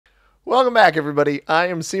Welcome back, everybody. I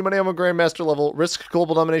am C-Money. I'm a Grandmaster level Risk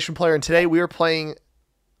Global Domination player, and today we are playing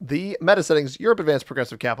the meta settings Europe Advanced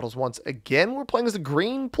Progressive Capitals. Once again, we're playing as a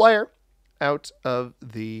green player out of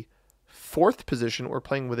the 4th position. We're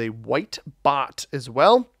playing with a white bot as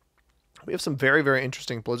well. We have some very, very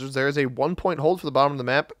interesting blizzards. There is a 1-point hold for the bottom of the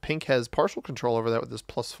map. Pink has partial control over that with this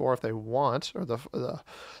 +4 if they want, or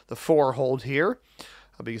the 4 hold here.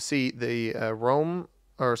 But you see the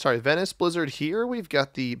Venice Blizzard here. We've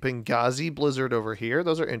got the Benghazi Blizzard over here.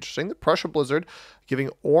 Those are interesting. The Prussia Blizzard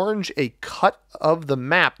giving orange a cut of the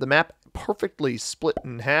map. The map perfectly split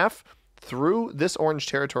in half through this orange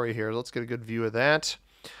territory here. Let's get a good view of that.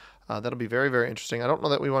 That'll be very, very interesting. I don't know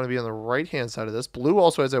that we want to be on the right-hand side of this. Blue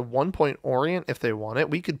also has a 1-point orient if they want it.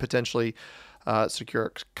 We could potentially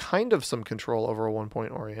secure kind of some control over a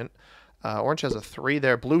 1-point orient. Orange has a 3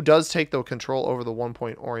 there. Blue does take the control over the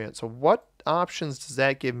 1-point orient. So what options does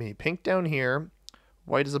that give me? Pink down here.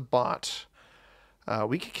 White is a bot.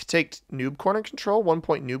 We could take noob corner control,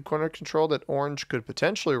 1-point noob corner control that orange could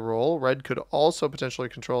potentially roll. Red could also potentially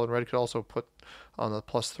control, and red could also put on the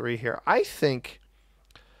 +3 here. I think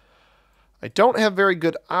I don't have very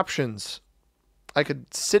good options. I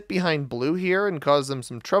could sit behind blue here and cause them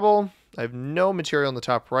some trouble. I have no material in the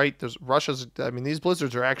top right. There's Russia's. I mean, these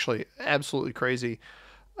blizzards are actually absolutely crazy.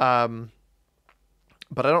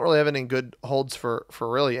 But I don't really have any good holds for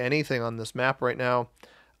really anything on this map right now.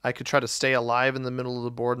 I could try to stay alive in the middle of the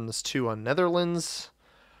board in this 2 on Netherlands.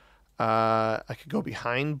 I could go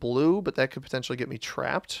behind blue, but that could potentially get me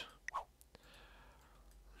trapped.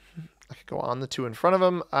 I could go on the 2 in front of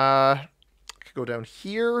him. I could go down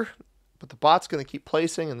here, but the bot's going to keep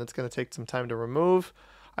placing, and that's going to take some time to remove.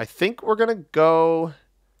 I think we're going to go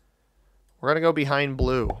behind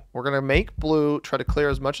blue. We're going to make blue try to clear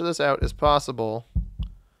as much of this out as possible.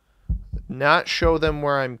 Not show them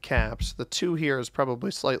where I'm capped. The 2 here is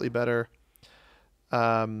probably slightly better.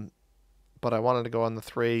 But I wanted to go on the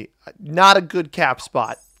 3. Not a good cap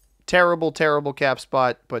spot. Terrible, terrible cap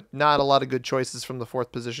spot, but not a lot of good choices from the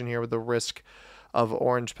 4th position here with the risk of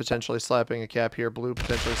orange potentially slapping a cap here, blue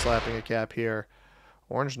potentially slapping a cap here.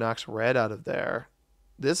 Orange knocks red out of there.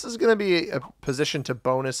 This is going to be a position to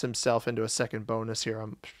bonus himself into a second bonus here.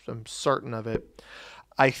 I'm certain of it.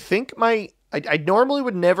 I think I normally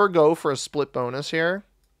would never go for a split bonus here.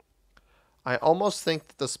 I almost think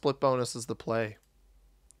that the split bonus is the play.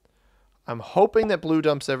 I'm hoping that blue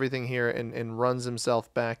dumps everything here and runs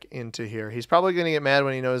himself back into here. He's probably going to get mad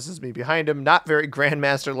when he notices me behind him. Not very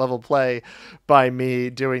Grandmaster level play by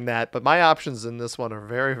me doing that, but my options in this one are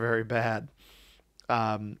very, very bad.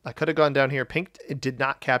 I could have gone down here. Pink did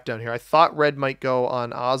not cap down here. I thought red might go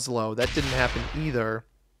on Oslo. That didn't happen either.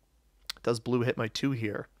 Does blue hit my 2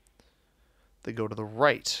 here? They go to the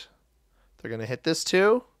right. They're going to hit this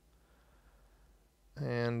too.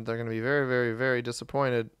 And they're going to be very, very, very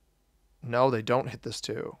disappointed. No, they don't hit this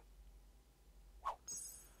too.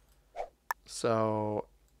 So,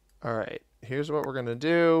 all right. Here's what we're going to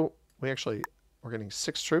do. We're getting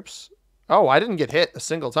 6 troops. Oh, I didn't get hit a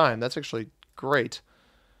single time. That's actually great.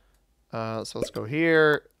 So let's go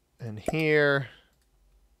here and here.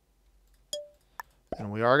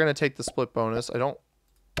 And we are going to take the split bonus.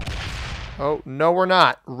 Oh, no, we're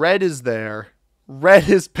not. Red is there. Red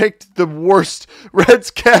has picked the worst.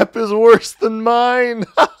 Red's cap is worse than mine.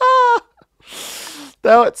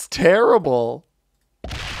 That's terrible.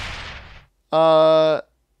 I'm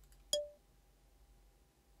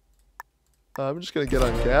just going to get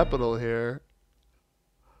on capital here.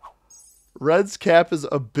 Red's cap is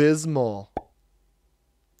abysmal.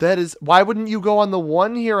 That is... Why wouldn't you go on the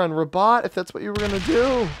 1 here on Rabat if that's what you were going to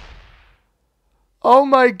do? Oh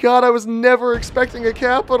my god, I was never expecting a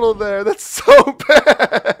capital there. That's so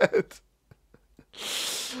bad.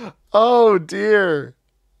 Oh dear.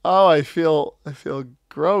 Oh, I feel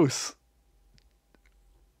gross.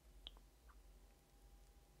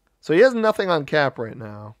 So he has nothing on cap right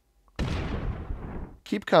now.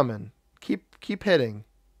 Keep coming. Keep hitting.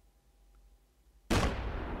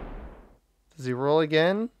 Does he roll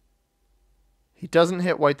again? He doesn't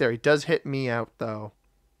hit white there. He does hit me out though.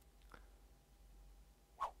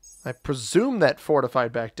 I presume that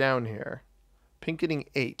fortified back down here. Pink getting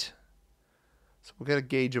 8. So we'll get a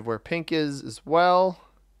gauge of where pink is as well.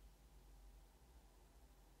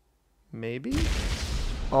 Maybe?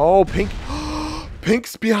 Oh, pink.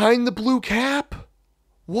 Pink's behind the blue cap.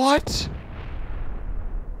 What?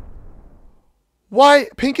 Why?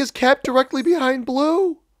 Pink is capped directly behind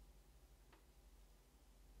blue.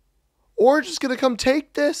 Orange is going to come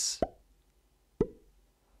take this.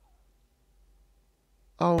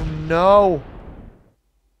 Oh, no.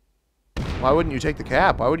 Why wouldn't you take the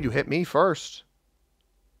cap? Why would you hit me first?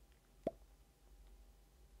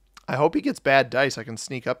 I hope he gets bad dice. I can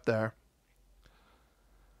sneak up there.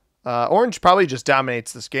 Orange probably just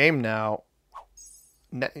dominates this game now.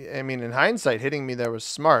 I mean, in hindsight, hitting me there was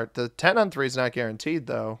smart. The 10 on 3 is not guaranteed,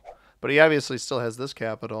 though. But he obviously still has this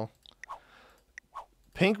capital.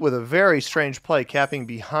 Pink with a very strange play, capping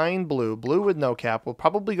behind blue. Blue with no cap will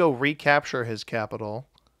probably go recapture his capital.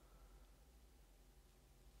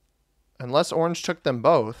 Unless orange took them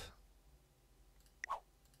both.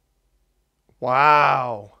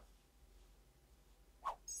 Wow.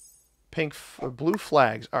 Blue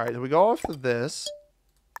flags. All right, we go off of this.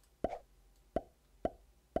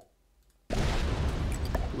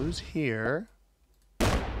 Blue's here.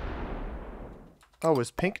 Oh,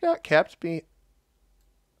 is pink not capped?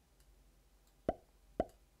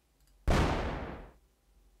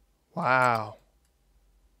 Wow.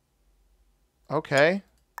 Okay.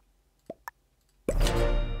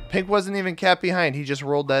 Pink wasn't even capped behind. He just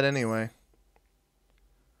rolled that anyway.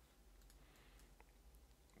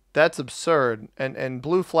 That's absurd. And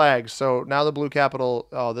blue flags. So now the blue capital.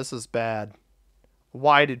 Oh, this is bad.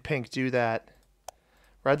 Why did pink do that?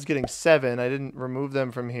 Red's getting 7. I didn't remove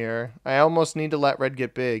them from here. I almost need to let red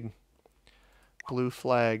get big. Blue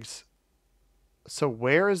flags. So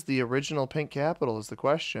where is the original pink capital is the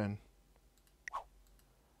question.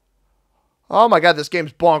 Oh my god, this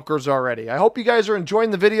game's bonkers already. I hope you guys are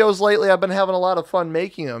enjoying the videos lately. I've been having a lot of fun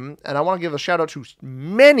making them. And I want to give a shout out to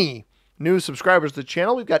many new subscribers to the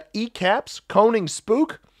channel. We've got E-Caps, Coning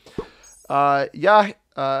Spook, Yaya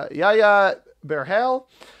Berhal,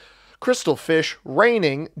 Crystal Fish,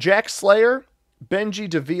 Raining, Jack Slayer, Benji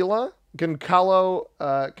Davila, Goncalo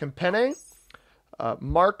Kempene,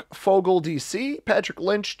 Mark Fogel DC, Patrick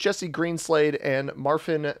Lynch, Jesse Greenslade, and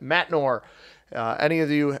Marfin Matnor. Any of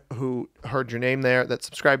you who heard your name there that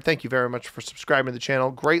subscribed, thank you very much for subscribing to the channel.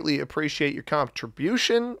 Greatly appreciate your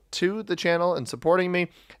contribution to the channel and supporting me.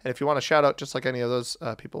 And if you want a shout out, just like any of those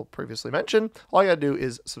people previously mentioned, all you got to do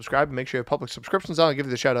is subscribe and make sure you have public subscriptions on. I'll give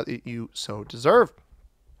you the shout out that you so deserve.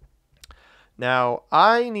 Now,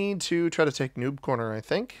 I need to try to take Noob Corner, I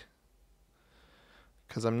think,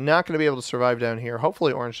 because I'm not going to be able to survive down here.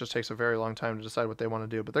 Hopefully, Orange just takes a very long time to decide what they want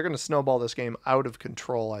to do, but they're going to snowball this game out of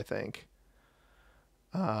control, I think.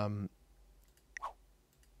 Orange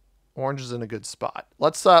is in a good spot.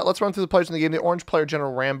 Let's run through the players in the game. The orange player,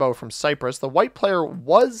 General Rambo from Cyprus. The white player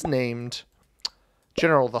was named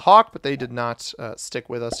General the Hawk, but they did not stick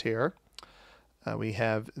with us here. We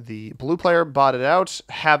have the blue player, botted out,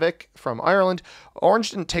 Havoc from Ireland. Orange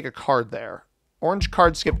didn't take a card there. Orange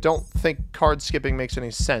card skip. Don't think card skipping makes any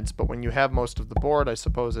sense, but when you have most of the board, I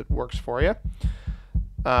suppose it works for you.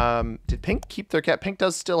 Did pink keep their cap? Pink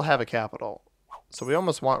does still have a capital. So we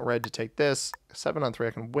almost want red to take this. 7 on 3,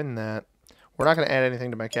 I can win that. We're not going to add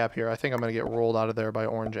anything to my cap here. I think I'm going to get rolled out of there by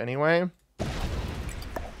orange anyway.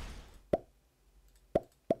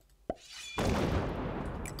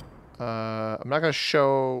 I'm not going to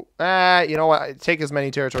show... you know what? Take as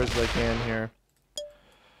many territories as I can here.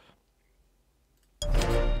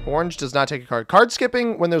 Orange does not take a card. Card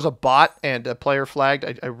skipping when there's a bot and a player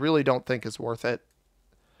flagged, I really don't think is worth it.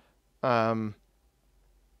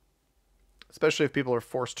 Especially if people are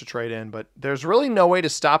forced to trade in. But there's really no way to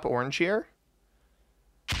stop orange here.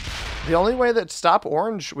 The only way that stop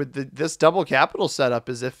orange with this double capital setup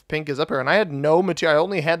is if pink is up here. And I had no material. I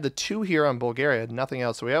only had the 2 here on Bulgaria. I had nothing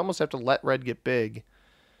else. So we almost have to let red get big.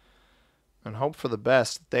 And hope for the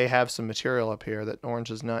best. They have some material up here that orange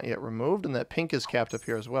has not yet removed. And that pink is capped up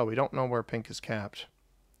here as well. We don't know where pink is capped.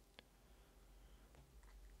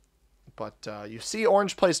 But you see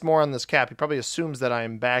orange placed more on this cap. He probably assumes that I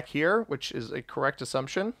am back here, which is a correct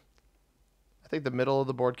assumption. I think the middle of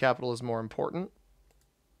the board capital is more important.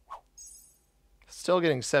 Still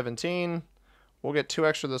getting 17. We'll get 2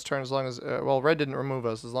 extra this turn as long as... well, red didn't remove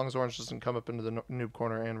us, as long as orange doesn't come up into the noob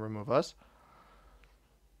corner and remove us.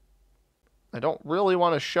 I don't really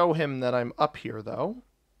want to show him that I'm up here, though.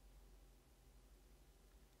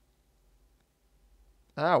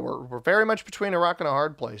 We're very much between a rock and a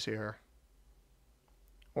hard place here.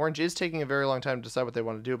 Orange is taking a very long time to decide what they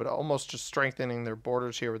want to do, but almost just strengthening their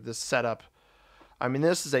borders here with this setup. I mean,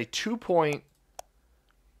 this is a 2-point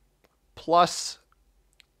plus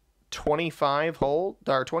 25 hold,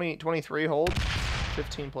 or 23 hold,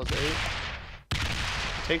 15 plus 8.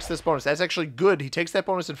 Takes this bonus. That's actually good. He takes that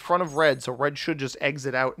bonus in front of red, so red should just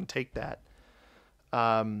exit out and take that.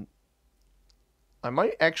 I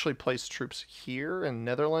might actually place troops here in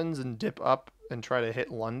Netherlands and dip up and try to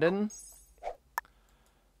hit London.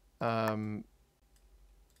 But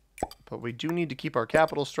we do need to keep our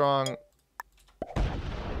capital strong.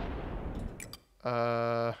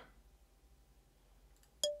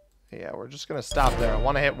 Yeah, we're just going to stop there. I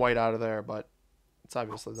want to hit white out of there, but it's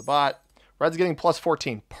obviously the bot. Red's getting plus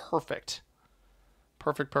 14. Perfect.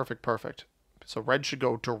 Perfect, perfect, perfect. So red should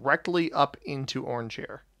go directly up into orange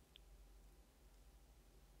here.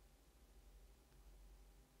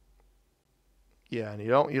 Yeah, and you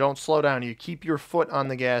don't slow down. You keep your foot on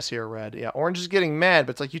the gas here, red. Yeah, orange is getting mad,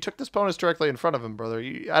 but it's like you took this bonus directly in front of him, brother.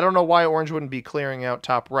 I don't know why orange wouldn't be clearing out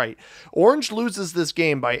top right. Orange loses this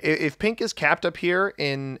game by if pink is capped up here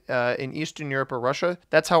in Eastern Europe or Russia.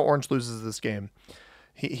 That's how orange loses this game.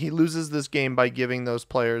 He loses this game by giving those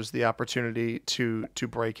players the opportunity to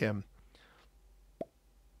break him.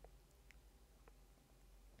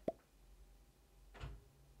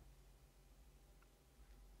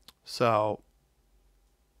 So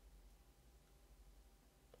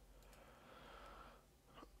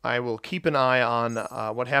I will keep an eye on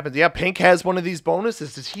what happens. Yeah, pink has one of these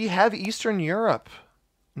bonuses. Does he have Eastern Europe?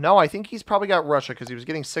 No, I think he's probably got Russia because he was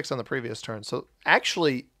getting 6 on the previous turn. So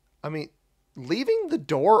actually, I mean, leaving the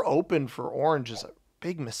door open for orange is a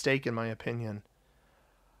big mistake in my opinion.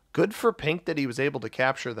 Good for pink that he was able to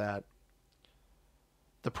capture that.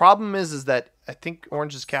 The problem is that I think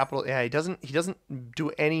orange's capital. Yeah, he doesn't do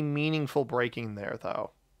any meaningful breaking there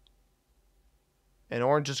though. And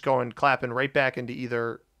orange is going clapping right back into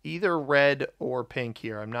either red or pink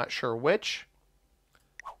here. I'm not sure which.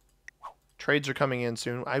 Trades are coming in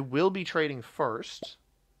soon. I will be trading first.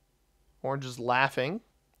 Orange is laughing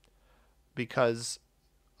because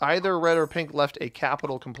either red or pink left a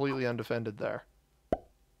capital completely undefended there.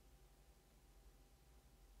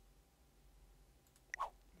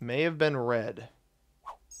 May have been red.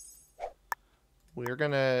 We're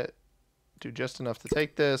going to do just enough to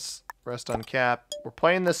take this. Rest on cap. We're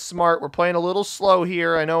playing this smart. We're playing a little slow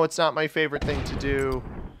here. I know it's not my favorite thing to do.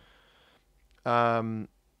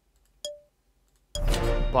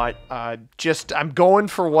 But I'm going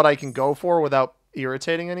for what I can go for without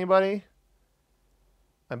irritating anybody.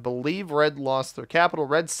 I believe red lost their capital.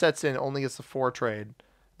 Red sets in, only gets the 4 trade.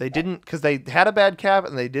 They didn't, because they had a bad cap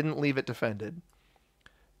and they didn't leave it defended.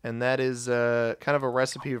 And that is kind of a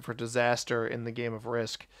recipe for disaster in the game of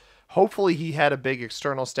Risk. Hopefully he had a big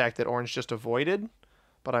external stack that orange just avoided,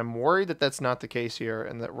 but I'm worried that that's not the case here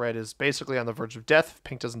and that red is basically on the verge of death if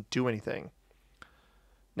pink doesn't do anything.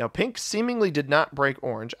 Now, pink seemingly did not break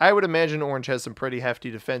orange. I would imagine orange has some pretty hefty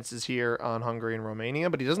defenses here on Hungary and Romania,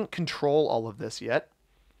 but he doesn't control all of this yet.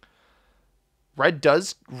 Red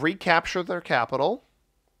does recapture their capital,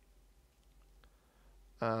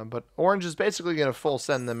 but orange is basically going to full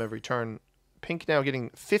send them every turn. Pink now getting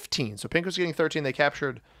 15. So pink was getting 13. They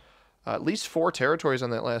captured at least 4 territories on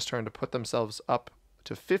that last turn to put themselves up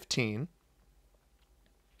to 15.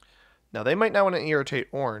 Now, they might not want to irritate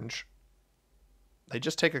orange. They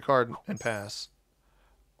just take a card and pass.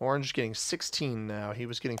 Orange getting 16 now. He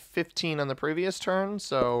was getting 15 on the previous turn,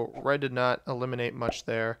 so red did not eliminate much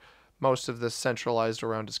there. Most of this centralized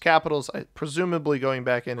around his capitals, presumably going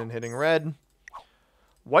back in and hitting red.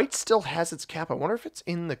 White still has its cap. I wonder if it's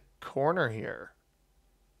in the corner here.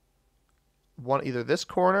 Either this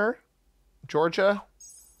corner, Georgia,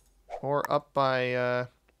 or up by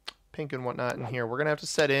pink and whatnot in here. We're going to have to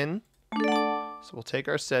set in. So we'll take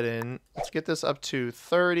our set in. Let's get this up to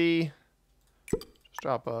 30. Just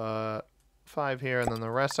drop a 5 here, and then the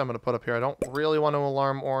rest I'm going to put up here. I don't really want to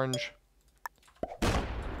alarm orange.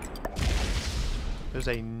 There's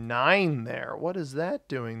a 9 there. What is that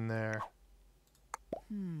doing there?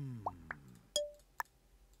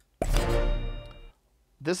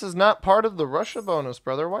 This is not part of the Russia bonus,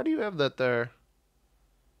 brother. Why do you have that there?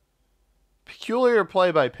 Peculiar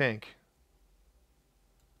play by pink.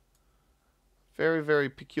 Very, very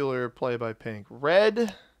peculiar play by pink.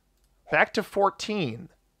 Red, back to 14.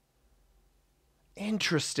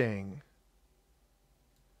 Interesting.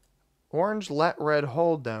 Orange let red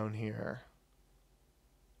hold down here.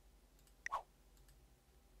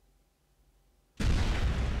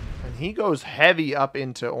 And he goes heavy up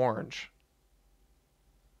into orange.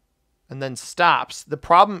 And then stops. The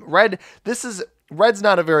problem, red's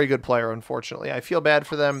not a very good player, unfortunately. I feel bad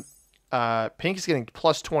for them. Pink is getting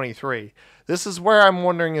plus 23. This is where I'm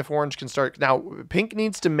wondering if orange can start. Now, pink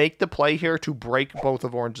needs to make the play here to break both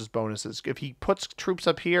of orange's bonuses. If he puts troops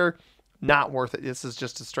up here, not worth it. This is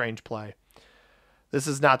just a strange play. This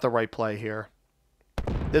is not the right play here.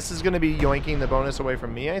 This is going to be yoinking the bonus away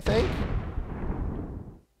from me, I think.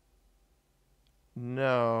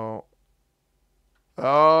 No.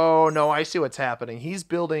 Oh, no, I see what's happening. He's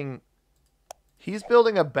building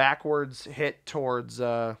a backwards hit towards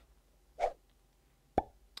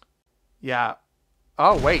yeah.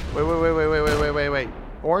 Oh, wait. Wait.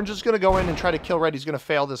 Orange is going to go in and try to kill red. He's going to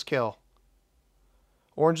fail this kill.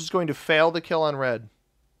 Orange is going to fail the kill on red.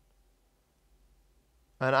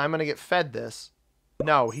 And I'm going to get fed this.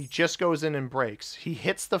 No, he just goes in and breaks. He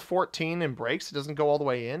hits the 14 and breaks. It doesn't go all the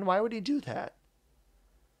way in. Why would he do that?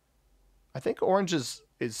 I think orange is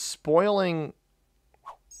spoiling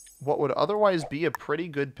what would otherwise be a pretty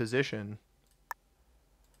good position.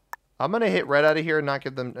 I'm going to hit red out of here and not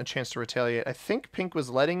give them a chance to retaliate. I think pink was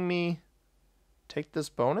letting me take this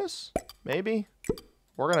bonus. Maybe.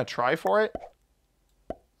 We're going to try for it.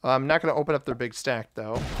 I'm not going to open up their big stack,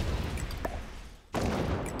 though.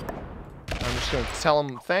 I'm just going to tell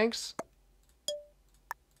them thanks.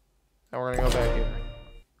 And we're going to go back here.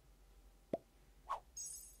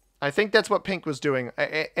 I think that's what pink was doing.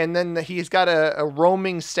 And then he's got a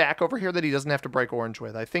roaming stack over here that he doesn't have to break orange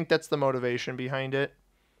with. I think that's the motivation behind it.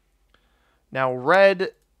 Now, red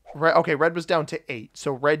was down to 8.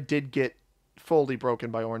 So red did get fully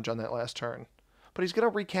broken by orange on that last turn. But he's going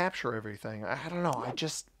to recapture everything. I don't know.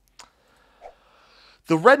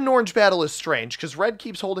 The red and orange battle is strange because red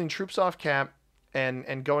keeps holding troops off cap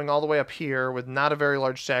and going all the way up here with not a very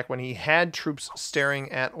large stack when he had troops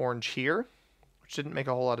staring at orange here, which didn't make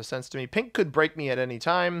a whole lot of sense to me. Pink could break me at any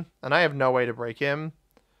time, and I have no way to break him.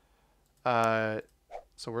 So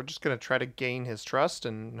we're just going to try to gain his trust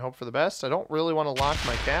and hope for the best. I don't really want to lock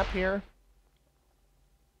my cap here.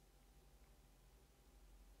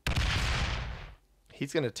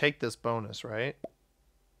 He's going to take this bonus, right?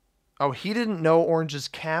 Oh, he didn't know orange's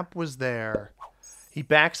cap was there. He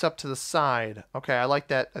backs up to the side. Okay, I like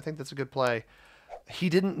that. I think that's a good play. He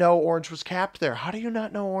didn't know orange was capped there. How do you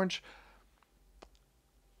not know orange?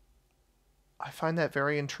 I find that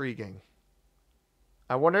very intriguing.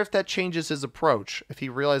 I wonder if that changes his approach, if he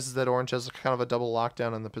realizes that orange has kind of a double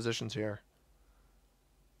lockdown on the positions here.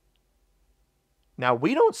 Now,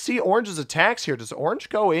 we don't see orange's attacks here. Does orange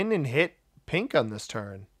go in and hit pink on this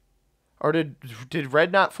turn? Or did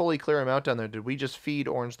red not fully clear him out down there? Did we just feed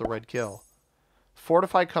orange the red kill?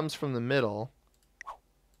 Fortify comes from the middle.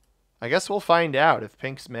 I guess we'll find out if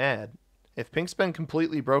pink's mad. If pink's been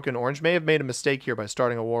completely broken, orange may have made a mistake here by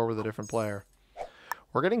starting a war with a different player.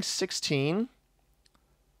 We're getting 16.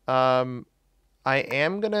 I'm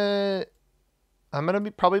gonna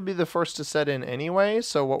probably be the first to set in anyway.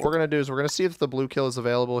 So what we're gonna do is we're gonna see if the blue kill is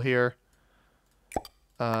available here.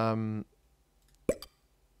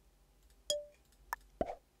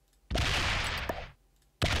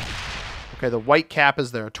 Okay, the white cap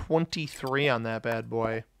is there. 23 on that bad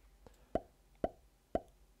boy.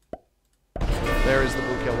 There is the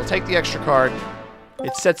blue kill. We'll take the extra card.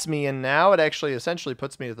 It sets me in now. It actually essentially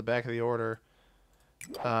puts me at the back of the order.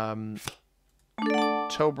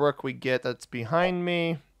 Tobruk we get. That's behind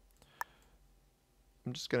me.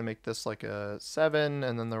 I'm just going to make this like a 7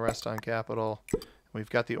 and then the rest on capital. We've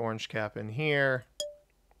got the orange cap in here.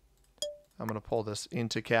 I'm going to pull this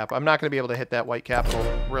into cap. I'm not going to be able to hit that white capital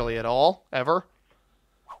really at all, ever.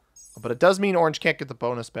 But it does mean orange can't get the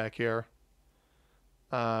bonus back here.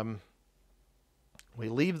 We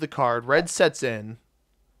leave the card. Red sets in.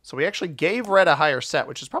 So we actually gave red a higher set,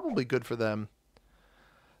 which is probably good for them.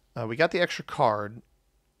 We got the extra card.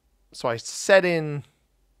 So I set in.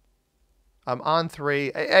 I'm on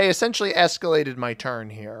 3. I essentially escalated my turn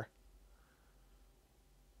here.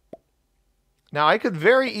 Now, I could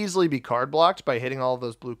very easily be card blocked by hitting all of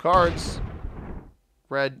those blue cards.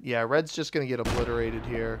 Red's just going to get obliterated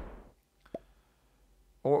here.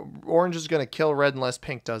 Orange is going to kill red unless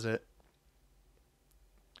pink does it.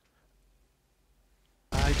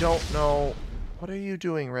 I don't know. What are you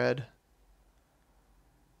doing, red?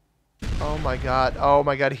 Oh my god. Oh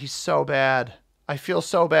my god, he's so bad. I feel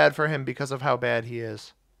so bad for him because of how bad he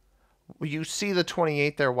is. You see the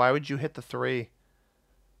 28 there. Why would you hit the 3?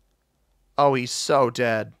 Oh, he's so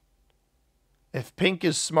dead. If pink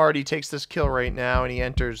is smart, he takes this kill right now and he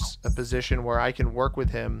enters a position where I can work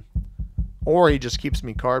with him. Or he just keeps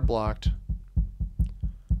me card blocked.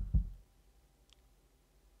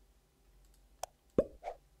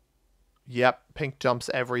 Yep, pink dumps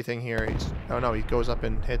everything here. Oh no, he goes up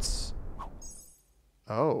and hits...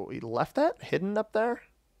 Oh, he left that hidden up there?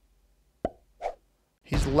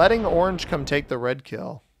 He's letting orange come take the red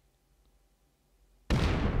kill.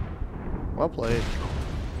 Well played.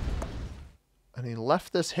 And he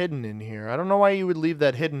left this hidden in here. I don't know why you would leave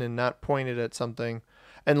that hidden and not point it at something.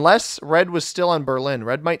 Unless red was still on Berlin.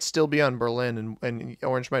 Red might still be on Berlin and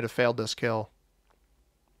orange might have failed this kill.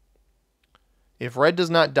 If red does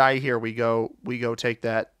not die here, we go take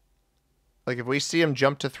that. Like if we see him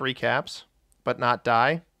jump to 3 caps but not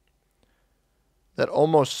die, that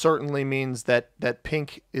almost certainly means that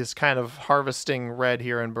pink is kind of harvesting red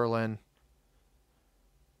here in Berlin.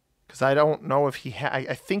 Because I don't know if he had...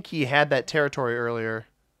 I think he had that territory earlier.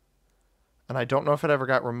 And I don't know if it ever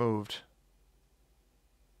got removed.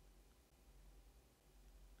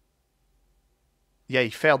 Yeah, he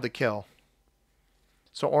failed the kill.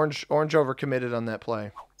 So orange overcommitted on that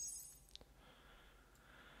play.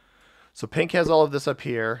 So pink has all of this up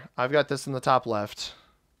here. I've got this in the top left.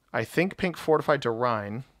 I think pink fortified to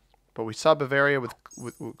Rhine. But we saw Bavaria with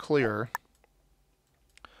clear.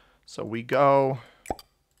 So we go...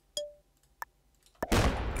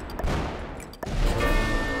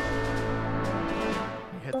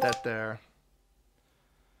 Hit that there.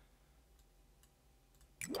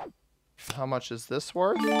 How much is this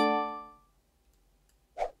worth? Oh,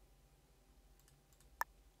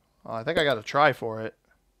 I think I got to try for it.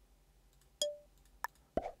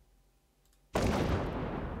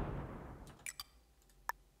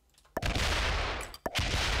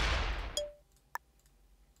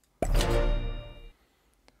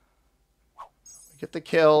 Get the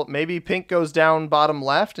kill. Maybe pink goes down bottom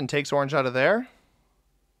left and takes orange out of there.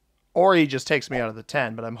 Or he just takes me out of the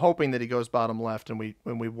 10, but I'm hoping that he goes bottom left and we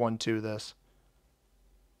 1-2 this.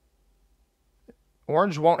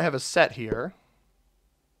 Orange won't have a set here.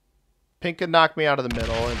 Pink could knock me out of the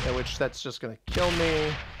middle, in which that's just going to kill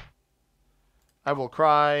me. I will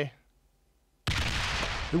cry.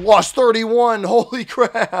 We lost 31! Holy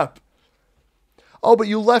crap! Oh, but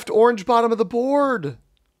you left orange bottom of the board!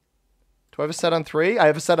 Do I have a set on 3? I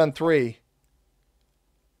have a set on 3.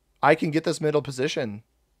 I can get this middle position.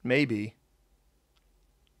 Maybe.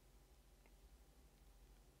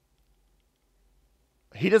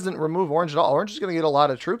 He doesn't remove orange at all. Orange is going to get a lot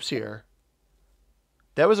of troops here.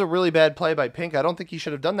 That was a really bad play by pink. I don't think he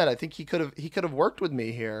should have done that. I think he could have worked with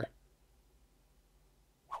me here.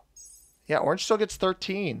 Yeah, orange still gets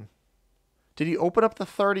 13. Did he open up the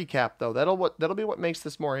 30 cap though? That'll be what makes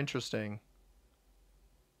this more interesting.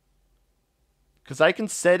 Because I can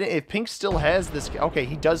set it if pink still has this. Okay,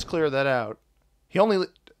 he does clear that out. He only...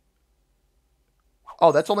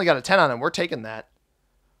 Oh, that's only got a 10 on him. We're taking that.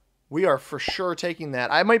 We are for sure taking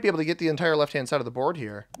that. I might be able to get the entire left-hand side of the board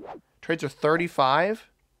here. Trades are 35.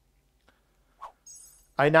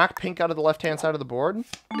 I knock pink out of the left-hand side of the board.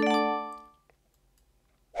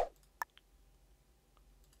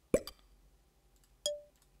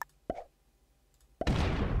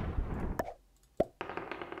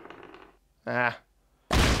 Ah.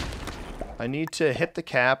 I need to hit the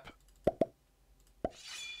cap.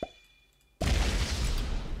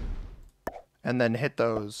 And then hit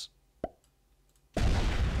those.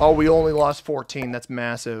 Oh, we only lost 14. That's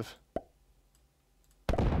massive.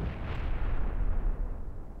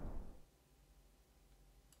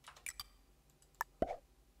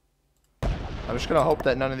 I'm just going to hope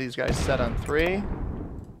that none of these guys set on 3.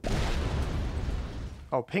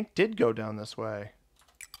 Oh, pink did go down this way.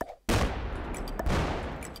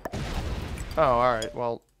 Oh, alright.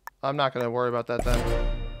 Well, I'm not going to worry about that then.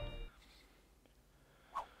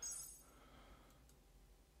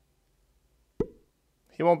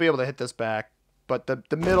 He won't be able to hit this back, but the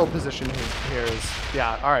middle position here is...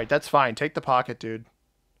 Yeah, alright, that's fine. Take the pocket, dude.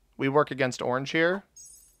 We work against orange here.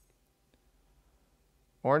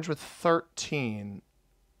 Orange with 13.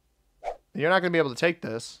 You're not going to be able to take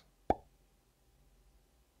this.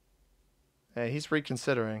 Hey, he's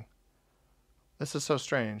reconsidering. This is so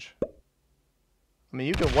strange. I mean,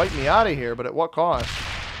 you can wipe me out of here, but at what cost?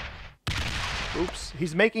 Oops.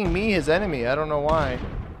 He's making me his enemy. I don't know why.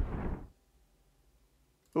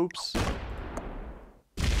 Oops.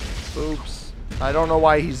 Oops. I don't know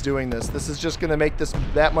why he's doing this. This is just going to make this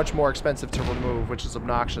that much more expensive to remove, which is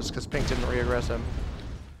obnoxious because pink didn't re-aggress him.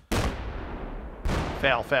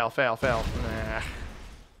 Fail, fail, fail, fail. Nah.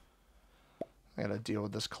 I gotta deal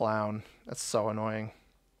with this clown. That's so annoying.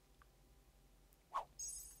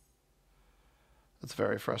 That's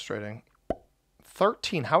very frustrating.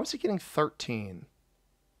 13. How is he getting 13?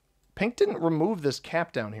 Pink didn't remove this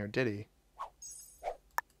cap down here, did he?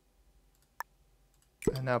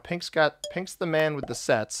 And now Pink's the man with the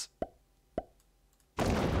sets.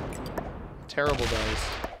 Terrible dice.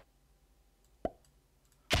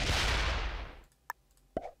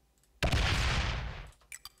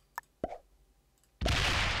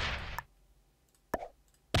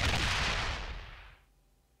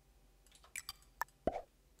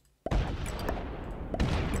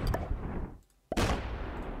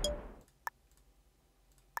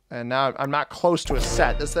 And now I'm not close to a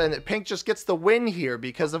set. Pink just gets the win here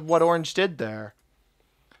because of what orange did there.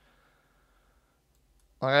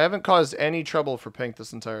 Like, I haven't caused any trouble for pink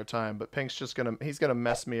this entire time, but pink's just he's gonna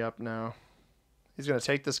mess me up now. He's gonna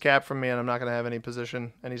take this cap from me and I'm not gonna have any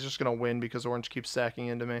position. And he's just gonna win because orange keeps sacking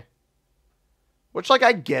into me. Which, like,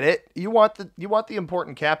 I get it. You want the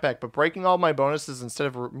important cap back, but breaking all my bonuses instead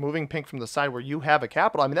of removing pink from the side where you have a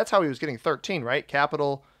capital. I mean, that's how he was getting 13, right?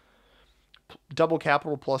 Capital, double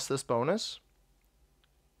capital plus this bonus.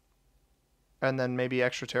 And then maybe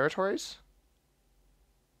extra territories.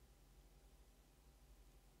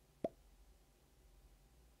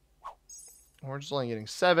 Orange is only getting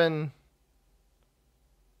 7.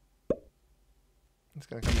 He's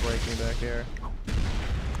going to come breaking back here.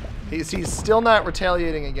 He's still not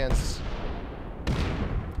retaliating against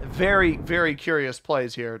very, very curious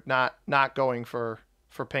plays here. Not going for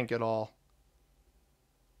pink at all.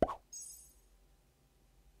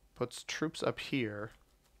 Puts troops up here.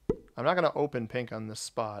 I'm not going to open pink on this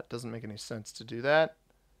spot. Doesn't make any sense to do that.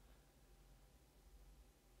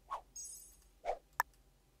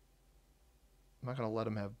 I'm not going to let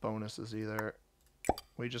him have bonuses either.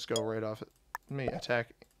 We just go right off. Let me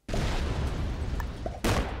attack.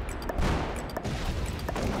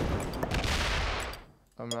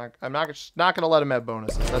 I'm not going to let him have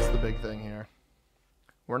bonuses. That's the big thing here.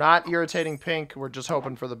 We're not irritating pink. We're just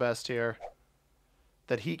hoping for the best here.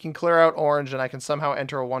 That he can clear out orange and I can somehow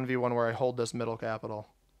enter a 1v1 where I hold this middle capital.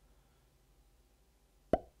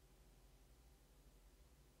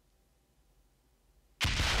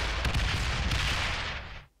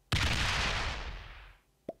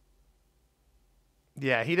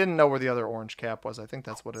 Yeah, he didn't know where the other orange cap was. I think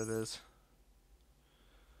that's what it is.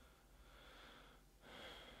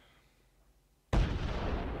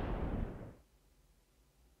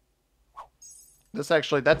 This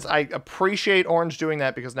actually, I appreciate orange doing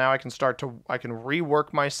that because now I can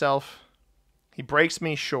rework myself. He breaks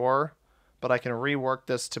me, sure, but I can rework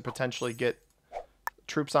this to potentially get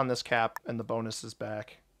troops on this cap and the bonuses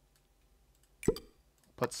back.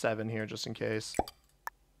 Put 7 here just in case.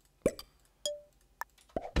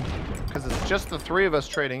 Because it's just the 3 of us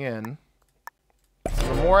trading in.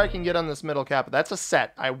 The more I can get on this middle cap, that's a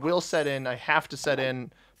set. I will set in. I have to set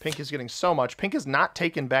in. Pink is getting so much. Pink is not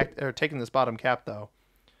taking this bottom cap though.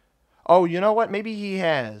 Oh, you know what? Maybe he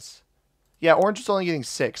has. Yeah, orange is only getting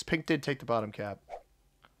 6. Pink did take the bottom cap.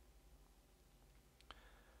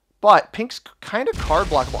 But pink's kind of card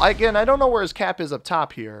blockable. Again, I don't know where his cap is up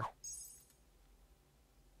top here.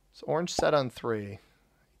 So orange set on 3. He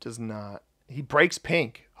does not. He breaks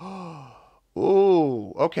pink.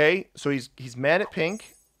 Ooh, okay. So he's mad at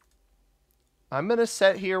pink. I'm going to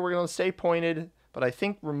set here. We're going to stay pointed. But I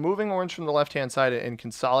think removing orange from the left-hand side and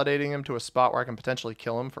consolidating him to a spot where I can potentially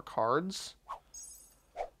kill him for cards.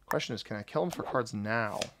 Question is, can I kill him for cards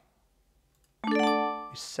now?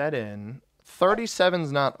 We set in.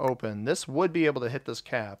 37's not open. This would be able to hit this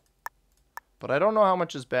cap. But I don't know how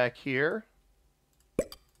much is back here.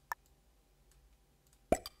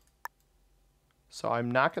 So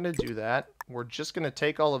I'm not going to do that. We're just going to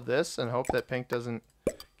take all of this and hope that pink doesn't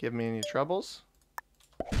give me any troubles.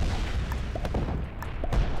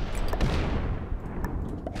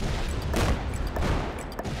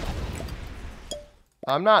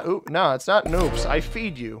 I'm not... Ooh, no, it's not noobs. I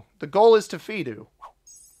feed you. The goal is to feed you.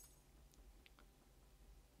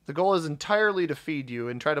 The goal is entirely to feed you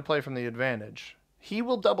and try to play from the advantage. He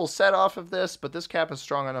will double set off of this, but this cap is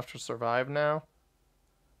strong enough to survive now.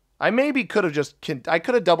 I maybe could have just... I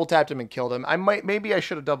could have double tapped him and killed him. Maybe I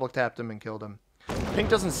should have double tapped him and killed him. Pink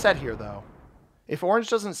doesn't set here, though. If orange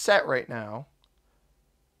doesn't set right now,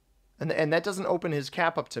 and that doesn't open his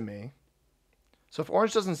cap up to me... So if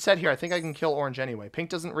orange doesn't set here, I think I can kill orange anyway. Pink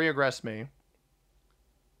doesn't reaggress me.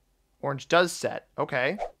 Orange does set.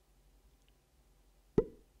 Okay.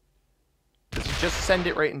 Does he just send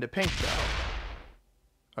it right into pink, though?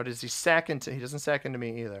 Or does he sack into... He doesn't sack into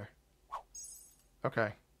me either.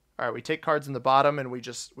 Okay. All right, we take cards in the bottom, and we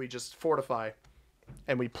just fortify.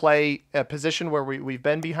 And we play a position where we've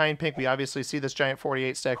been behind pink. We obviously see this giant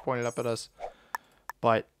 48 stack pointed up at us.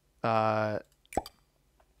 But...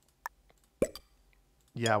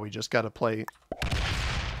 yeah, we just got to play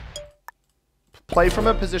from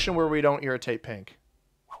a position where we don't irritate pink.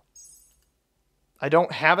 I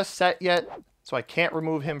don't have a set yet, so I can't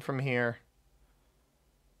remove him from here.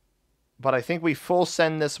 But I think we full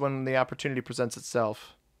send this when the opportunity presents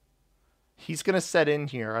itself. He's going to set in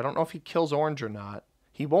here. I don't know if he kills orange or not.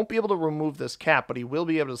 He won't be able to remove this cap, but he will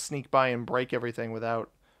be able to sneak by and break everything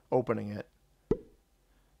without opening it.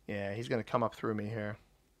 Yeah, he's going to come up through me here.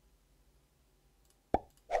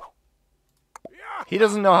 He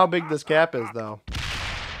doesn't know how big this cap is, though.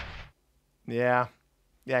 Yeah.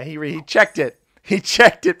 Yeah, he checked it. He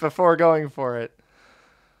checked it before going for it.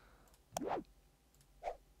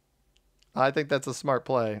 I think that's a smart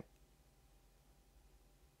play.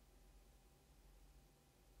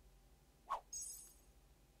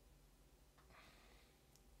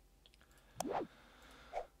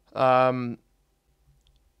 I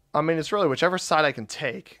mean, it's really whichever side I can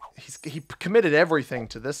take. He committed everything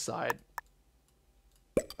to this side.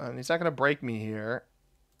 And he's not going to break me here.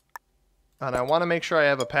 And I want to make sure I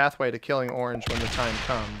have a pathway to killing orange when the time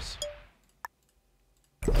comes.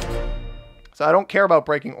 So I don't care about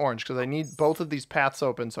breaking orange, because I need both of these paths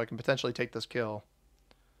open so I can potentially take this kill.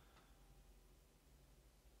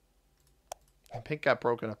 And pink got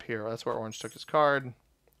broken up here. That's where orange took his card.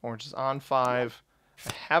 Orange is on 5.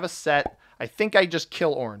 I have a set. I think I just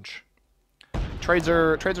kill orange. Trades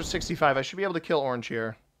are 65. I should be able to kill orange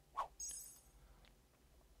here.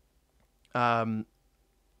 Knock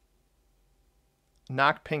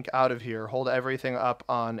pink out of here. Hold everything up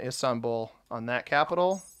on Istanbul on that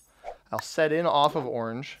capital. I'll set in off of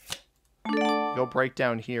orange. Go break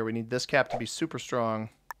down here. We need this cap to be super strong.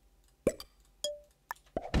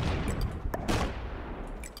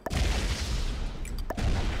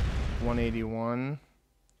 $181.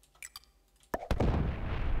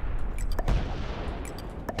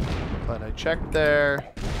 Glad I checked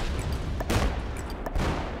there.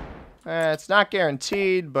 It's not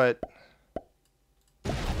guaranteed, but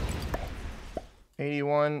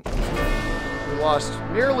 81. We lost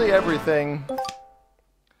nearly everything.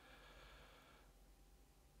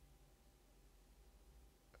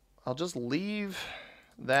 I'll just leave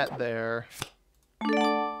that there.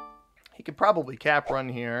 He could probably cap run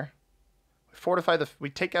here. We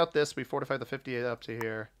take out this, we fortify the 58 up to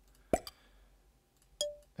here.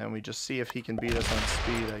 And we just see if he can beat us on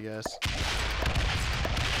speed, I guess.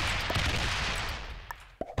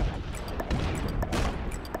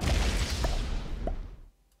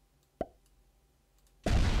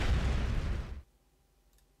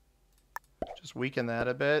 Just weaken that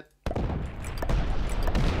a bit.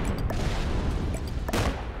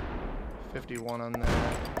 51 on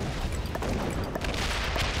there.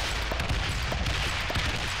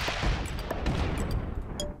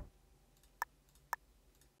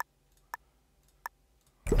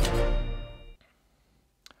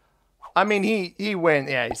 I mean, he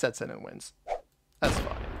wins. Yeah, he sets in and wins. That's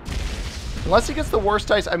fine. Unless he gets the worst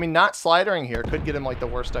dice. I mean, not slidering here could get him like the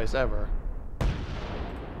worst dice ever.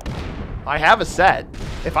 I have a set.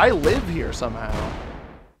 If I live here somehow,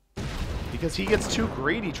 because he gets too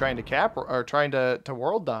greedy trying to cap or trying to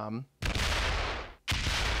world dom.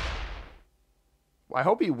 I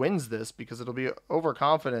hope he wins this because it'll be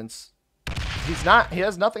overconfidence. He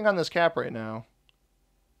has nothing on this cap right now.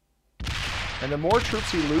 And the more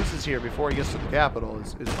troops he loses here before he gets to the capital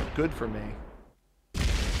is good for me.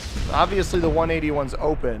 Obviously the 181's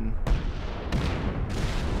open.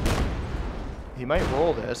 He might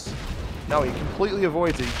roll this. No, he completely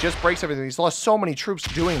avoids it. He just breaks everything. He's lost so many troops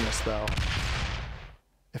doing this, though.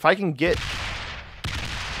 If I can get...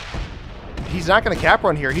 He's not going to cap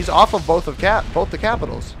run here. He's off of both the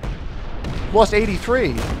capitals. Lost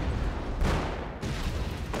 83.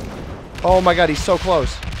 Oh my god, he's so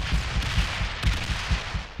close.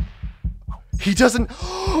 He doesn't...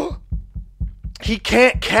 He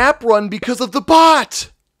can't cap run because of the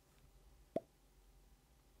bot!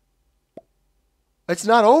 It's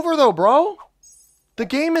not over, though, bro. The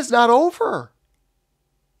game is not over.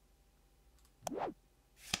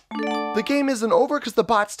 The game isn't over because the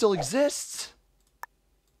bot still exists.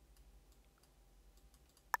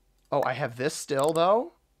 Oh, I have this still,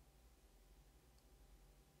 though.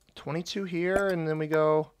 22 here, and then we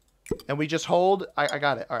go... And we just hold. I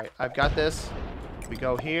got it. All right, I've got this. We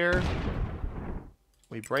go here.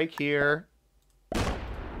 We break here.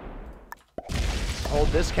 Hold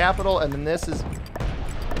this capital, and then this is...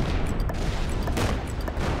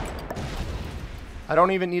 I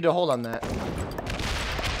don't even need to hold on that.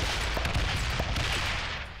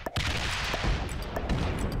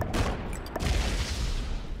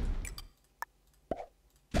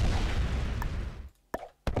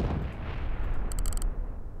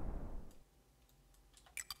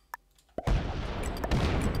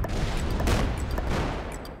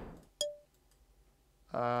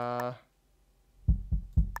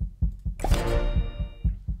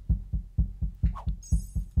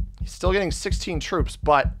 Still getting 16 troops,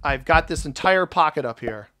 but I've got this entire pocket up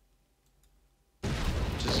here.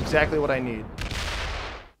 Which is exactly what I need.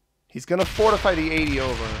 He's going to fortify the 80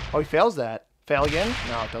 over. Oh, he fails that. Fail again?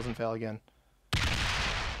 No, it doesn't fail again.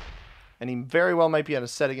 And he very well might be on a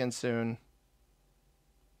set again soon.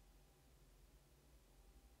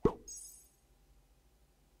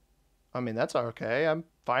 I mean, that's okay. I'm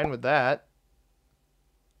fine with that.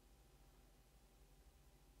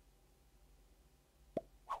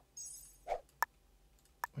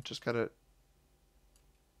 We just gotta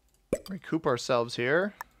recoup ourselves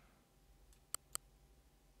here.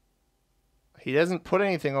 He doesn't put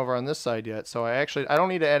anything over on this side yet, so I don't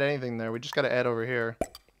need to add anything there. We just got to add over here.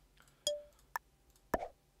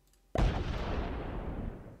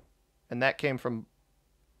 And that came from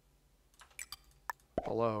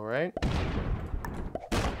below, right?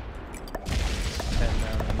 And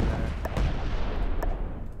down in there.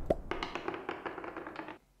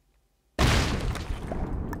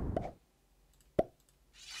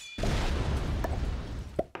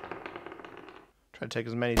 Try to take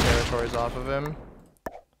as many territories off of him.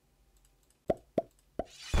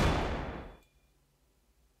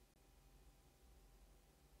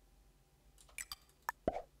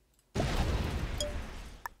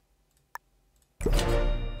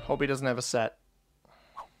 Hope he doesn't have a set.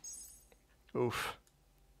 Oof.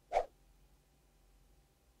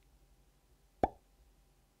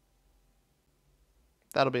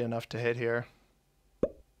 That'll be enough to hit here.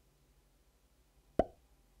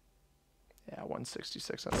 Yeah,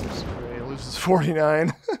 166 on 63. He loses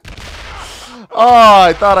 49. Oh,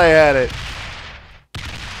 I thought I had it.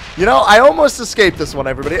 You know, I almost escaped this one,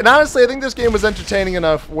 everybody. And honestly, I think this game was entertaining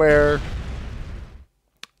enough where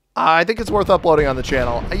I think it's worth uploading on the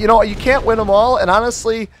channel. You know, you can't win them all, and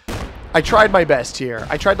honestly, I tried my best here.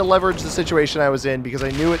 I tried to leverage the situation I was in because I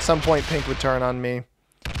knew at some point Pink would turn on me.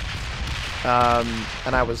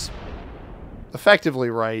 And I was effectively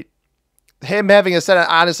right. Him having a set,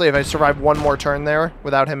 honestly, if I survived one more turn there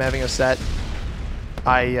without him having a set,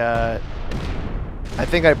 I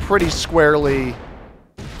think I pretty squarely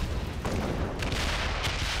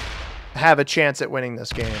have a chance at winning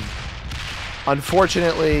this game.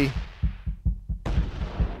 Unfortunately,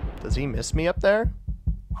 does he miss me up there?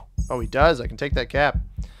 Oh, he does. I can take that cap.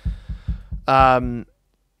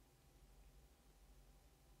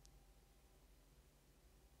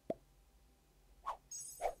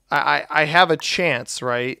 I have a chance,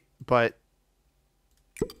 right? But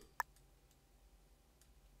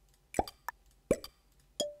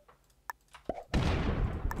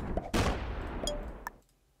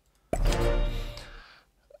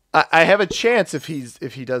I have a chance if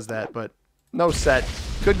he does that, but no set.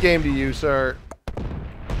 Good game to you, sir.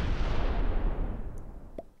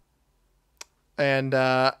 And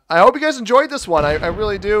I hope you guys enjoyed this one. I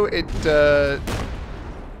really do.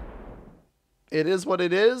 It is what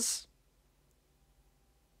it is.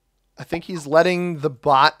 I think he's letting the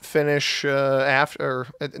bot finish after.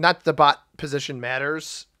 Not the bot position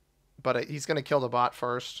matters, but he's going to kill the bot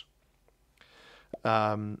first.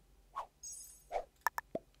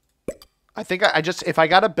 I think if I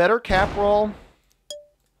got a better cap roll,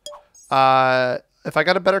 if I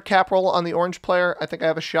got a better cap roll on the orange player, I think I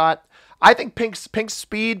have a shot. I think Pink's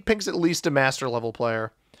speed, Pink's at least a master level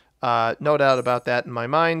player. No doubt about that in my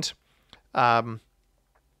mind. At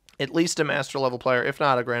least a master level player, if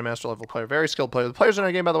not a grandmaster level player. Very skilled player. The players in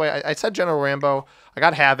our game, by the way, I said General Rambo. I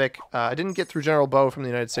got Havoc. I didn't get through General Bo from the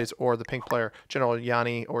United States or the Pink player, General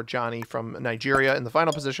Yanni or Johnny from Nigeria in the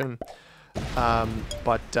final position.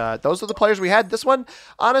 But those are the players we had. This one,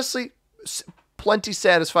 honestly, plenty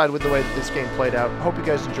satisfied with the way that this game played out. Hope you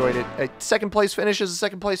guys enjoyed it. A second place finish is a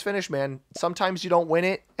second place finish, man. Sometimes you don't win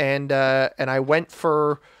it, and I went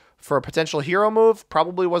for a potential hero move.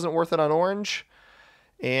 Probably wasn't worth it on orange.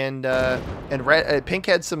 And Pink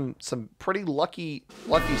had some pretty lucky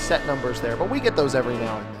set numbers there, but we get those every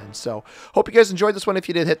now and then. So hope you guys enjoyed this one. If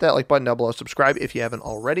you did, hit that like button down below. Subscribe if you haven't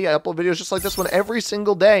already. I upload videos just like this one every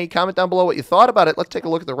single day. Comment down below what you thought about it. Let's take a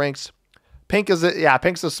look at the ranks. Pink's a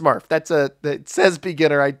Smurf. It says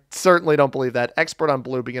beginner. I certainly don't believe that. Expert on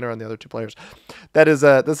blue, beginner on the other two players.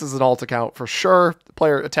 This is an alt account for sure. The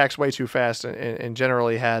player attacks way too fast and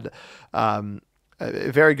generally had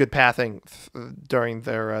very good pathing during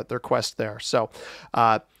their quest there. So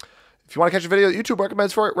if you want to catch a video that YouTube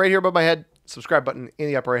recommends for it, right here above my head, subscribe button in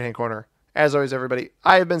the upper right hand corner. As always, everybody,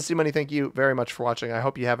 I have been C Money. Thank you very much for watching. I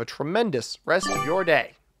hope you have a tremendous rest of your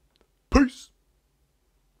day. Peace.